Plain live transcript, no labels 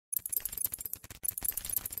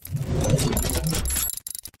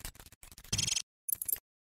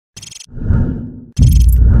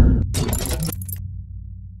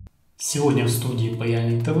Сегодня в студии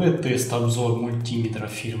Паяльник ТВ тест обзор мультиметра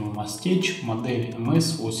фирмы Mastech, модель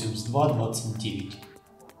MS8229.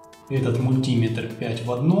 Этот мультиметр 5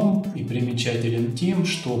 в одном и примечателен тем,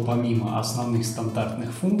 что помимо основных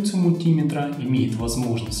стандартных функций мультиметра имеет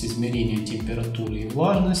возможность измерения температуры и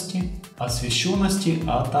влажности, освещенности,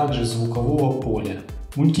 а также звукового поля.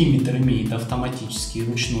 Мультиметр имеет автоматический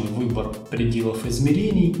ручной выбор пределов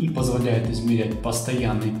измерений и позволяет измерять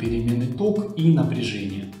постоянный переменный ток и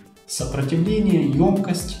напряжение. Сопротивление,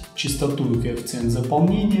 емкость, частоту и коэффициент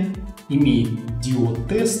заполнения, имеет диод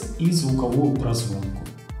тест и звуковую прозвонку.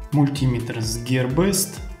 Мультиметр с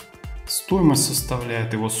Gearbest, стоимость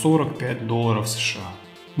составляет его $45 США.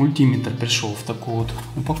 Мультиметр пришел в такой вот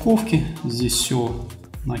упаковке, здесь все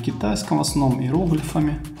на китайском в основном,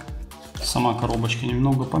 иероглифами. Сама коробочка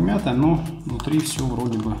немного помятая, но внутри все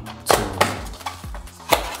вроде бы целое.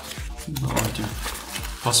 Давайте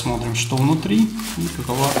посмотрим, что внутри и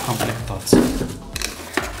какова комплектация.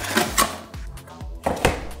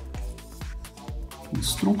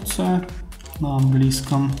 Инструкция на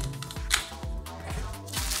английском.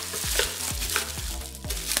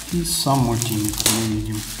 И сам мультиметр мы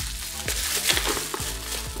видим.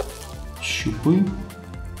 Щупы.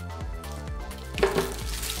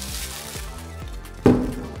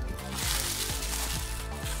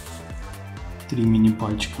 Три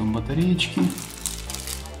мини-пальчика батареечки.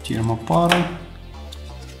 Термопара,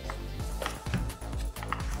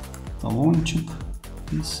 талончик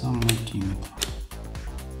и сам мультиметр.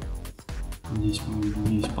 Здесь мы видим,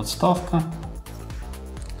 есть подставка,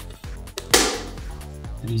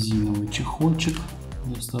 резиновый чехольчик,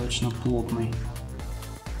 достаточно плотный.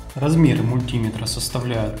 Размеры мультиметра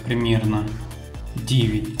составляют примерно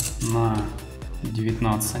 9 на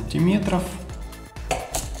 19 сантиметров.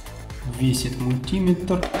 Весит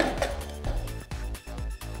мультиметр,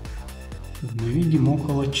 мы видим,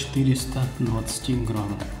 около 420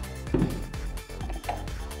 грамм.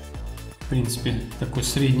 В принципе, такой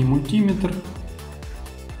средний мультиметр,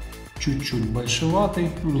 чуть-чуть большеватый,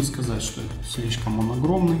 не сказать, что слишком он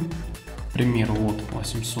огромный. К примеру, вот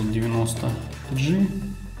 890G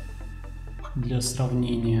для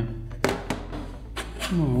сравнения.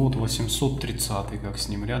 Ну вот 830, как с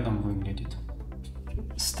ним рядом выглядит.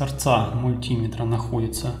 С торца мультиметра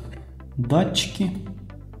находятся датчики.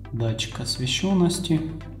 Датчик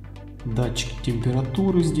освещенности, датчик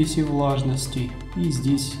температуры здесь и влажности, и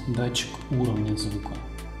здесь датчик уровня звука.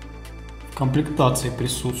 В комплектации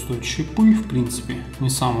присутствуют щипы, в принципе не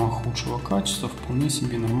самого худшего качества, вполне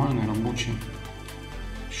себе нормальные рабочие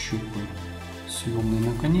щупы. Съемные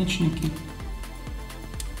наконечники.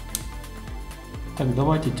 Так,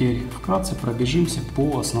 давайте теперь вкратце пробежимся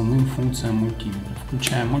по основным функциям мультиметра.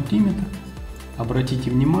 Включаем мультиметр.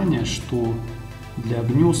 Обратите внимание, что для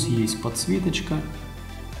гнезд есть подсветочка,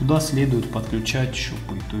 куда следует подключать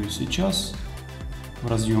щупы. То есть сейчас в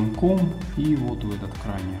разъем COM и вот в этот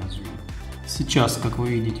крайний разъем. Сейчас, как вы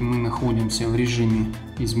видите, мы находимся в режиме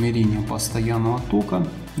измерения постоянного тока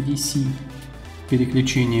DC.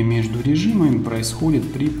 Переключение между режимами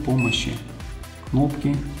происходит при помощи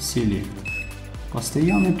кнопки Select.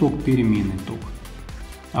 Постоянный ток, переменный ток.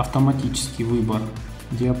 Автоматический выбор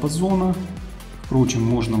диапазона. Впрочем,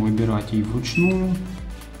 можно выбирать и вручную.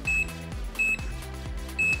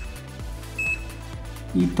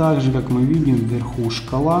 И также, как мы видим, вверху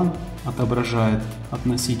шкала отображает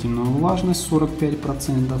относительную влажность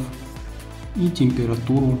 45% и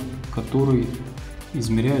температуру, которую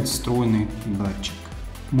измеряет встроенный датчик.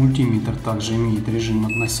 Мультиметр также имеет режим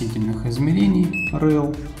относительных измерений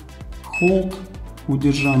REL, Hold,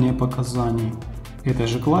 удержание показаний. Эта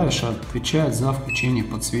же клавиша отвечает за включение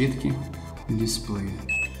подсветки дисплея.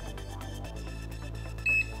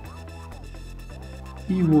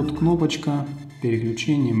 И вот кнопочка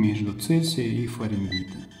переключения между Цельсия и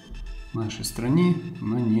Фаренгейта. В нашей стране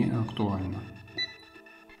она не актуальна.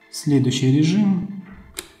 Следующий режим.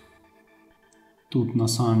 Тут на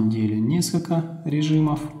самом деле несколько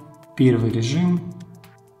режимов. Первый режим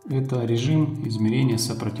 — это режим измерения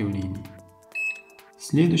сопротивлений.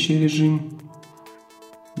 Следующий режим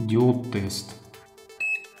 — диод тест.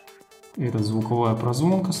 Эта звуковая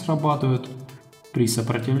прозвонка срабатывает при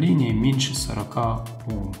сопротивлении меньше 40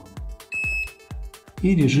 Ом.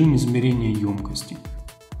 И режим измерения емкости.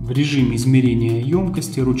 В режиме измерения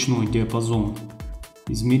емкости ручной диапазон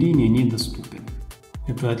измерения недоступен.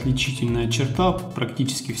 Это отличительная черта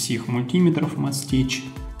практически всех мультиметров Mastech,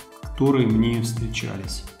 которые мне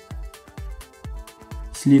встречались.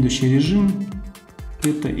 Следующий режим —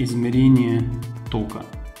 это измерение тока,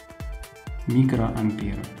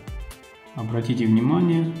 микроамперы. Обратите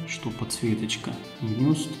внимание, что подсветочка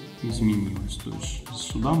гнезд изменилась. То есть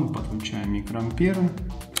сюда мы подключаем микроамперы,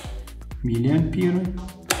 миллиамперы.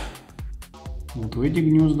 Вот в эти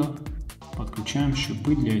гнезда подключаем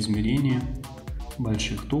щупы для измерения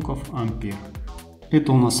больших токов ампер.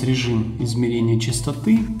 Это у нас режим измерения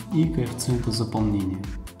частоты и коэффициента заполнения.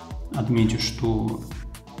 Отмечу, что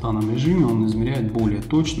в данном режиме он измеряет более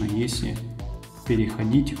точно, если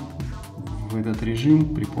переходить в этот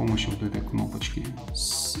режим при помощи вот этой кнопочки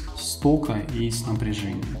с тока и с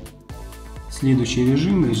напряжением. Следующий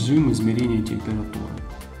режим — режим измерения температуры.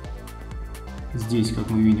 Здесь, как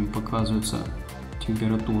мы видим, показывается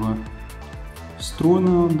температура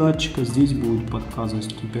встроенного датчика. Здесь будет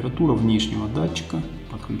показывать температура внешнего датчика.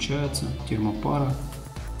 Подключается термопара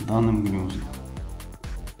к данным гнездам.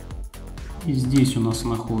 И здесь у нас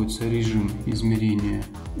находится режим измерения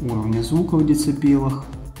уровня звука в децибелах.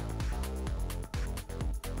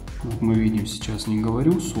 Вот мы видим, сейчас не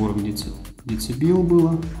говорю, 40 децибел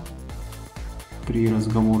было. При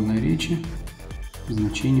разговорной речи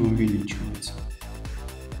значение увеличивается.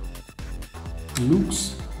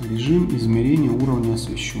 Люкс — режим измерения уровня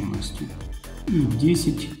освещенности. И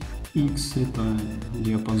 10х — это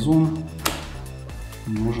диапазон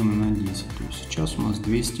умноженный на 10. То есть сейчас у нас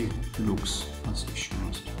 200 люкс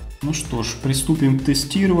освещенности. Ну что ж, приступим к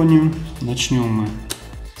тестированию. Начнем мы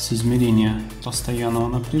с измерения постоянного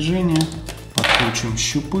напряжения. Подключим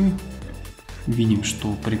щупы. Видим,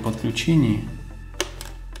 что при подключении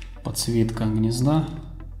подсветка гнезда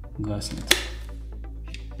гаснет.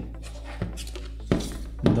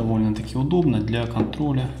 Довольно-таки удобно для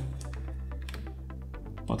контроля.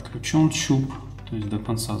 Подключен щуп, то есть до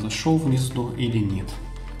конца зашел в гнездо или нет.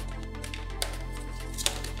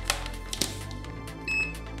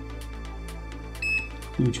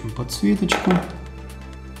 Включим подсветочку.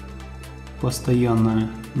 Постоянное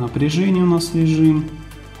напряжение у нас режим.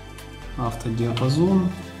 Автодиапазон.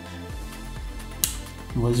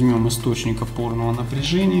 Возьмем источник опорного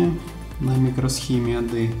напряжения на микросхеме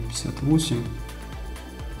AD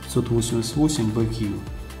 588 BQ.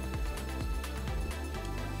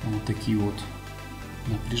 Вот такие вот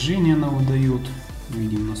напряжения она выдает.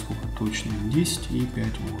 Видим, насколько точно: 10 и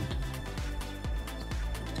 5 вольт.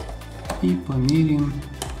 И померяем.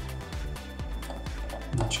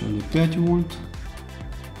 Вначале 5 вольт,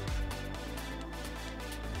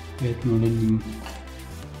 5,01,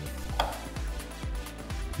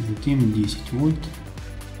 затем 10 вольт,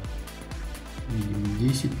 видим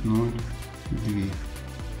 10,02.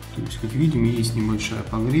 То есть, как видим, есть небольшая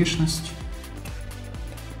погрешность.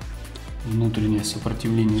 Внутреннее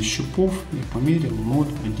сопротивление щупов я померил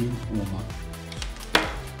 0,1 Ома.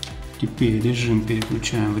 Теперь режим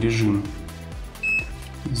переключаем в режим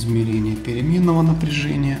измерения переменного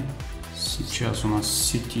напряжения. Сейчас у нас в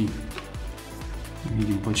сети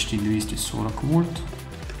видим почти 240 вольт.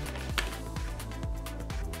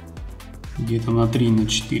 Где-то на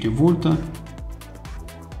 3-4 вольта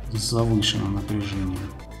завышено напряжение.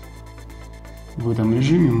 В этом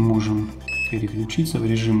режиме мы можем переключиться в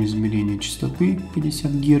режим измерения частоты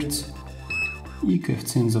 50 Гц и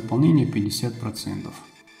коэффициент заполнения 50%.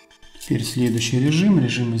 Теперь следующий режим,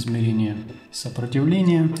 режим измерения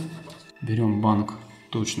сопротивления. Берем банк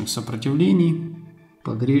точных сопротивлений,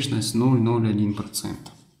 погрешность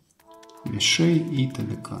 0,01%, вещей и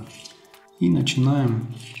ТДК. И начинаем,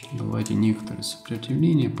 давайте некоторые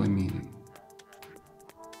сопротивления померяем.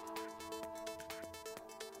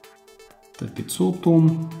 Это 500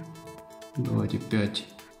 Ом, давайте 0,05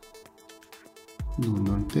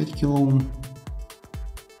 кОм,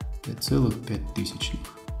 5,5.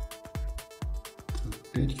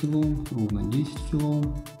 5 кОм, ровно 10 кОм.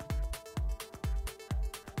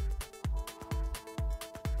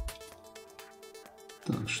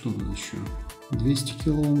 Так, что тут еще? 200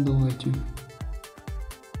 кОм давайте.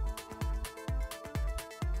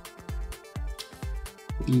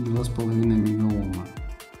 И 2,5 мегаома.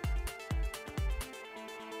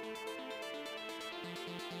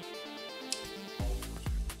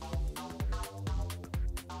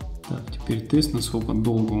 Так, теперь тест, насколько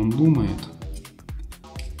долго он думает.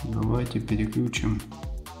 Давайте переключим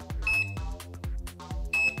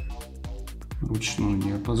ручной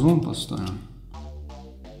диапазон, поставим.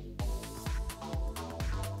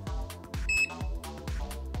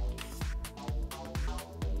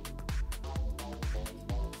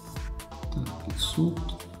 Так, 500.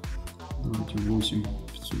 Давайте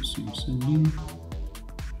 8,571. —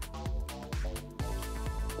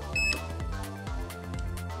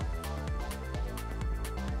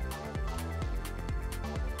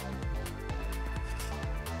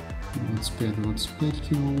 25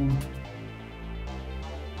 кОм,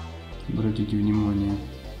 Обратите внимание.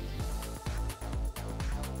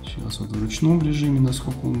 Сейчас вот в ручном режиме,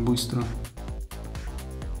 насколько он быстро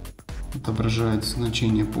отображает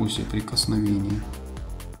значение после прикосновения.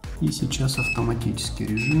 И сейчас автоматический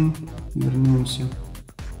режим. Вернемся.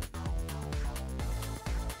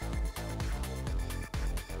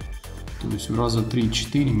 То есть в раза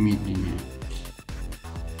 3-4 медленнее.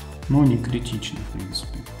 Но не критично, в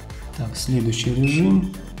принципе. Так, следующий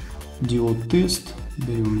режим. Диод тест.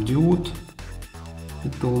 Берем диод.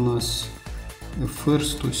 Это у нас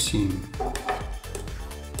FR107.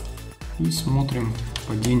 И смотрим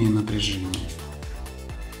падение напряжения.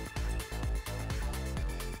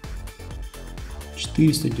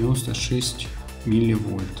 496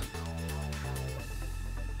 милливольт.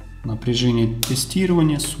 Напряжение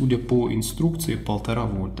тестирования, судя по инструкции, 1,5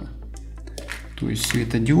 вольта. То есть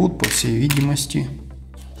светодиод, по всей видимости,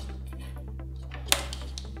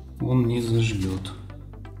 он не зажжет.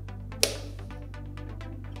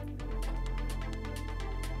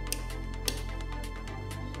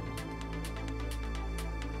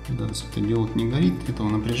 Да, светодиод не горит, этого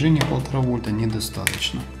напряжения 1,5 вольта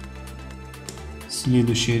недостаточно.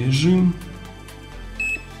 Следующий режим.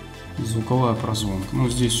 Звуковая прозвонка. Ну,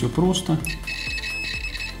 здесь все просто.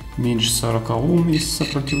 Меньше 40 Ом есть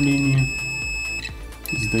сопротивление.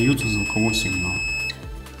 Издается звуковой сигнал.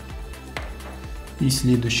 И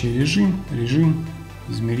следующий режим. Режим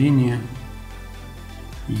измерения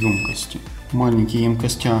емкости. Маленькие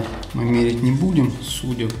емкости мы мерить не будем.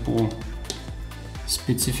 Судя по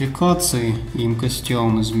спецификации, емкости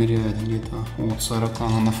он измеряет где-то от 40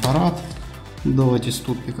 нанофарад. Давайте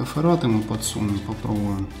 100 пикофарад мы подсунем,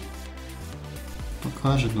 попробуем.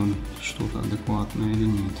 Покажет он что-то адекватное или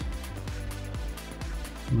нет.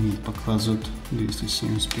 Нет, показывает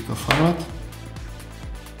 270 пикофарад.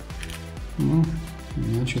 Ну,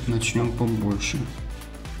 значит, начнем побольше.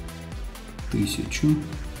 1000.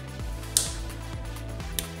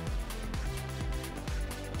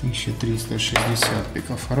 1360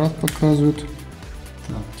 пикофарад показывает.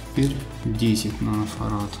 Так, теперь 10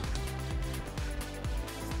 нанофарад.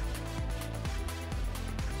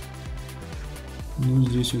 Ну,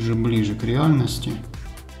 здесь уже ближе к реальности.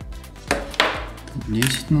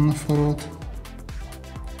 10 нанофарад.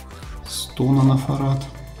 100 нанофарад.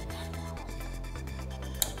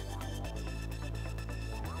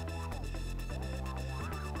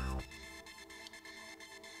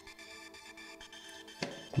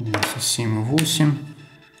 Здесь 7,8.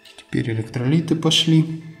 Теперь электролиты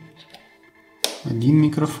пошли. 1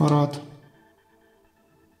 микрофарад.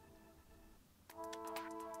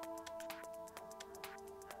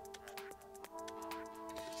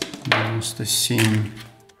 97,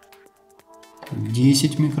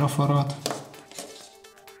 10 микрофарад.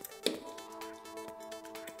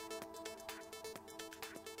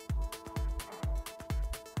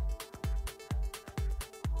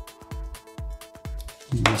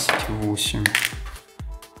 Десять 8,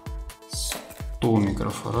 100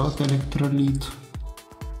 микрофарад электролит.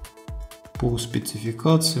 По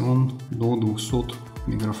спецификации он до 200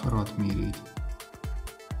 микрофарад меряет.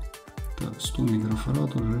 Так, 100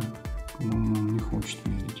 микрофарад уже, по-моему, он не хочет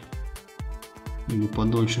мерить. Или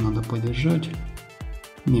подольше надо подержать.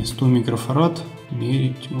 Не, 100 микрофарад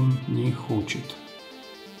мерить он не хочет.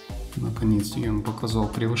 Наконец-то я вам показал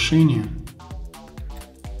превышение.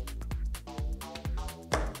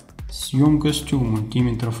 С емкостью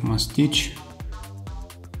мультиметров Mastech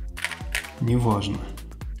неважно,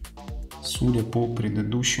 судя по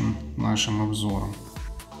предыдущим нашим обзорам.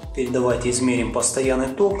 Теперь давайте измерим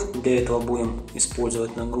постоянный ток. Для этого будем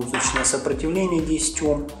использовать нагрузочное сопротивление 10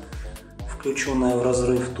 Ом, включенное в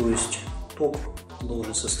разрыв. То есть ток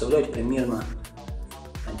должен составлять примерно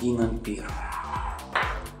 1 ампер.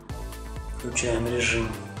 Включаем режим.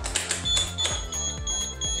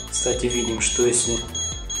 Кстати, видим, что если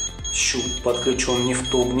щуп подключен не в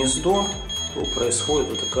то гнездо, то происходит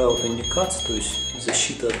вот такая вот индикация, то есть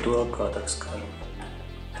защита от дурака, так скажем.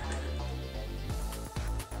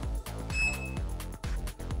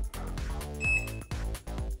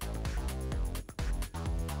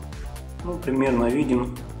 Ну, примерно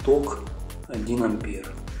видим ток 1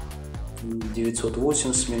 ампер,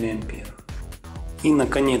 980 миллиампер. И,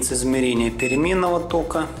 наконец, измерение переменного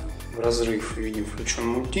тока. В разрыв видим включен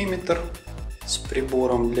мультиметр с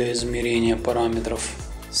прибором для измерения параметров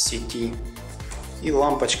сети. И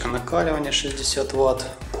лампочка накаливания 60 Вт.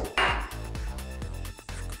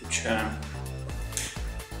 Включаем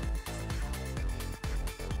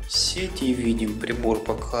сеть и видим, прибор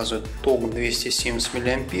показывает ток 270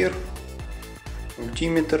 миллиампер.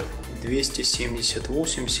 Мультиметр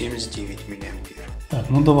 278,79 миллиампер. Так,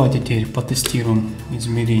 ну давайте теперь потестируем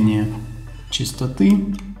измерение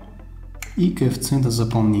частоты и коэффициента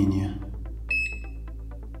заполнения.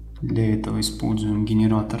 Для этого используем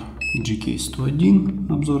генератор GK101,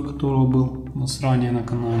 обзор которого был у нас ранее на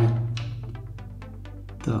канале.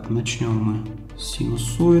 Так, начнем мы с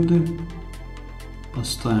синусоиды.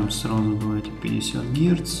 Поставим сразу, давайте, 50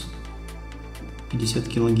 Гц. 50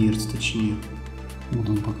 кГц точнее. Вот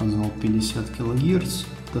он показал 50 кГц.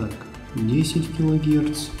 Так, 10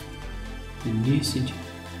 кГц. 10.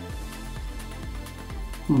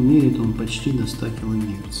 Ну, мерит он почти до 100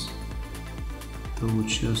 кГц. Это вот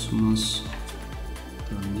сейчас у нас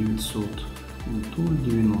так, 900, не то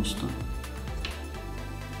 90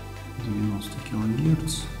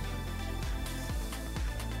 кГц.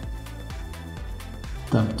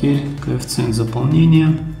 Так, теперь коэффициент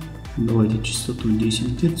заполнения. Давайте частоту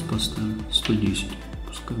 10 Гц поставим. 110.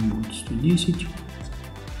 Пускай будет 110.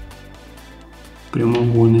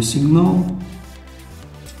 Прямоугольный сигнал.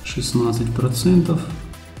 16%.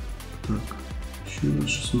 Так, еще раз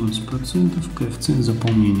 16%. Коэффициент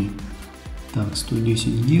заполнения. Так,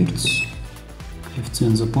 110 Гц.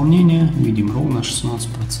 Коэффициент заполнения. Видим ровно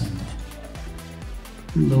 16%.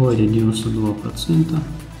 Давайте 92%.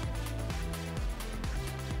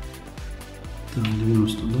 Так,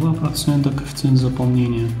 92% коэффициент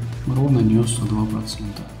заполнения, ровно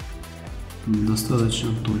 92%.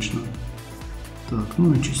 Достаточно точно. Так,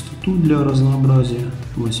 ну и частоту для разнообразия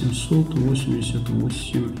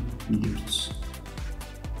 888 Гц.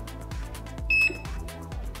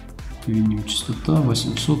 Видим, частота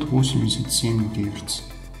 887 Гц.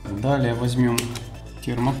 Далее возьмем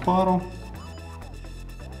термопару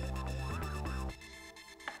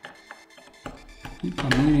и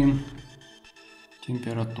померяем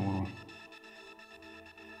температуру.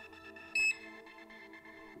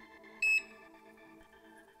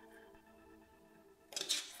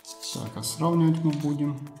 Так, а сравнивать мы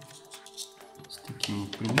будем с таким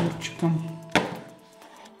вот приборчиком.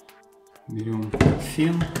 Берем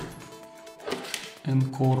фен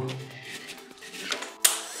Encore.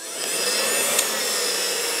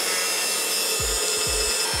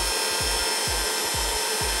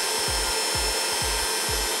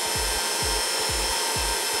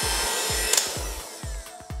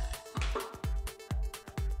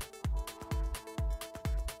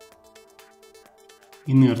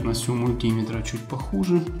 Инертность у мультиметра чуть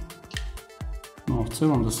похуже, но в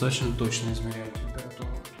целом достаточно точно измеряет температуру.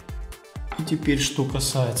 И теперь, что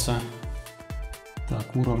касается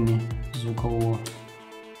уровня звукового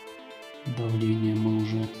давления, мы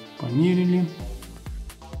уже померили.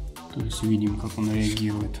 То есть видим, как он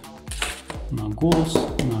реагирует на голос,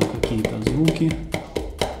 на какие-то звуки.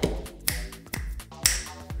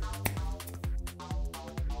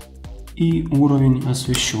 И уровень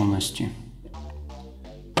освещенности.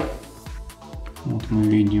 Вот мы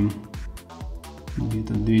видим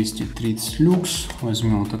где-то 230 люкс.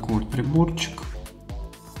 Возьмем такой вот приборчик.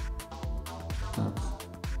 Так,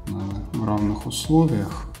 в равных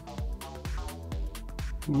условиях.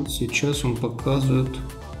 Вот сейчас он показывает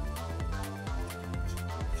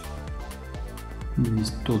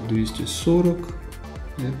 240.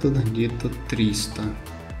 Это где-то 300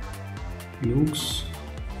 люкс.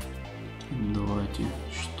 Давайте,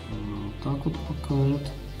 что он вот так вот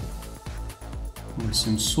покажет.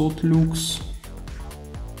 800 люкс.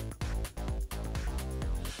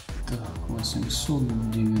 Так,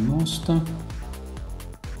 890.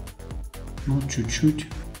 Ну, чуть-чуть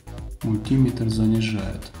мультиметр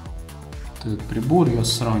занижает. Этот прибор я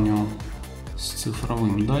сравнивал с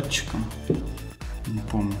цифровым датчиком. Не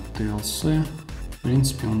помню, TLC. В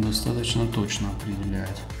принципе, он достаточно точно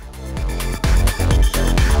определяет.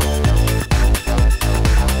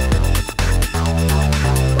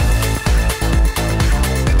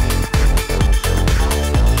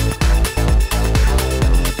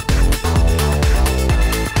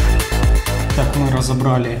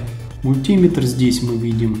 Разобрали мультиметр. Здесь мы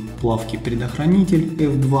видим плавкий предохранитель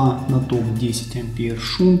F2 на ток 10 ампер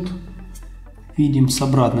шунт. Видим с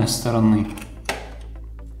обратной стороны.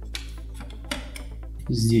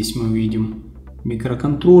 Здесь мы видим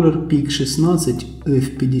микроконтроллер PIC16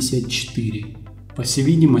 F54. По всей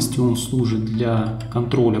видимости, он служит для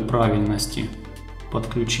контроля правильности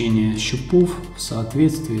подключения щупов в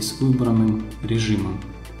соответствии с выбранным режимом.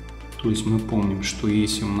 То есть мы помним, что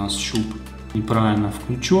если у нас щуп неправильно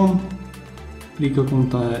включен при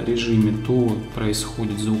каком-то режиме, то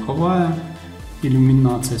происходит звуковая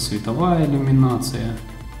иллюминация, световая иллюминация.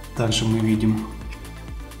 Также мы видим,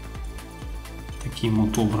 таким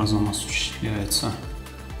вот образом осуществляется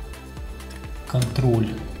контроль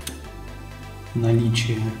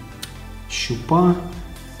наличия щупа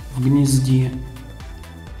в гнезде.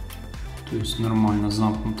 То есть нормально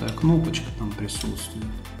замкнутая кнопочка там присутствует.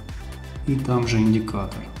 И там же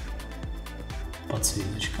индикатор,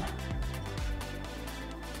 подсветочка.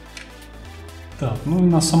 Так, ну и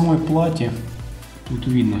на самой плате тут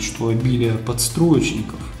видно, что обилие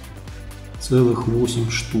подстроечников целых 8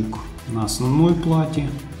 штук на основной плате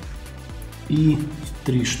и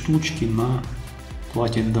 3 штучки на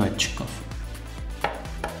плате датчиков.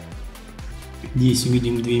 Здесь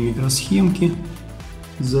видим 2 микросхемки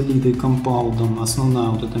с залитой компаундом. Основная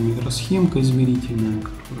вот эта микросхемка измерительная,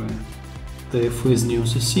 которая TFS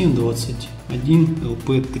 9721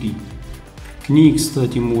 LP3. К ней,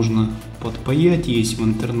 кстати, можно подпаять, есть в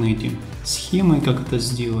интернете схемы, как это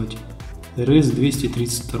сделать.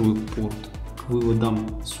 RS-232 порт к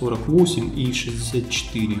выводам 48 и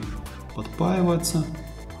 64 подпаивается.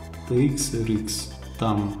 TX, RX.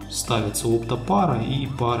 Там ставится оптопара и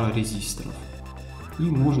пара резисторов. И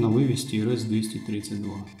можно вывести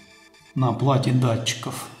RS-232. На плате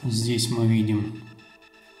датчиков здесь мы видим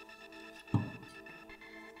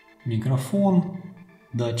микрофон,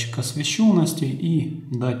 датчик освещенности и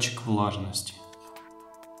датчик влажности.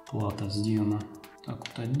 Плата сделана так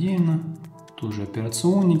вот отдельно. Тоже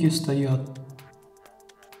операционники стоят.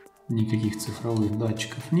 Никаких цифровых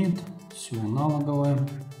датчиков нет. Все аналоговое.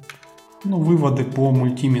 Ну, выводы по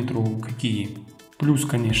мультиметру какие? Плюс,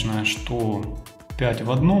 конечно, что 5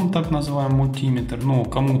 в одном, так называемый мультиметр. Но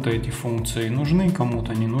кому-то эти функции нужны,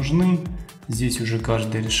 кому-то не нужны. Здесь уже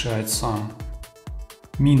каждый решает сам.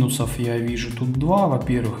 Минусов я вижу тут 2.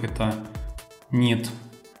 Во-первых, это нет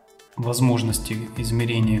возможности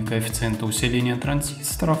измерения коэффициента усиления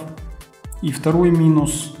транзисторов. И второй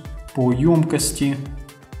минус по емкости.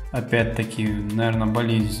 Опять-таки, наверное,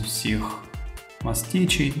 болезнь всех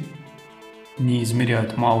мастечей. Не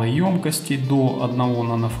измеряют малые емкости до 1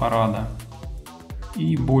 нанофарада.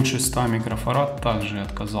 И больше 100 микрофарад также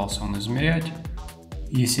отказался он измерять.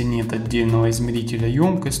 Если нет отдельного измерителя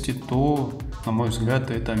емкости, то, на мой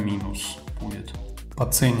взгляд, это минус будет. По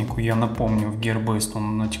ценнику, я напомню, в Gearbest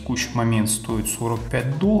он на текущий момент стоит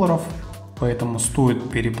 $45. Поэтому стоит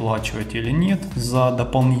переплачивать или нет за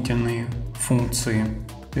дополнительные функции.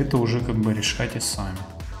 Это уже как бы решайте сами.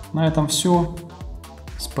 На этом все.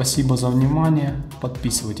 Спасибо за внимание.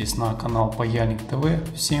 Подписывайтесь на канал Паяльник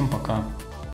ТВ. Всем пока.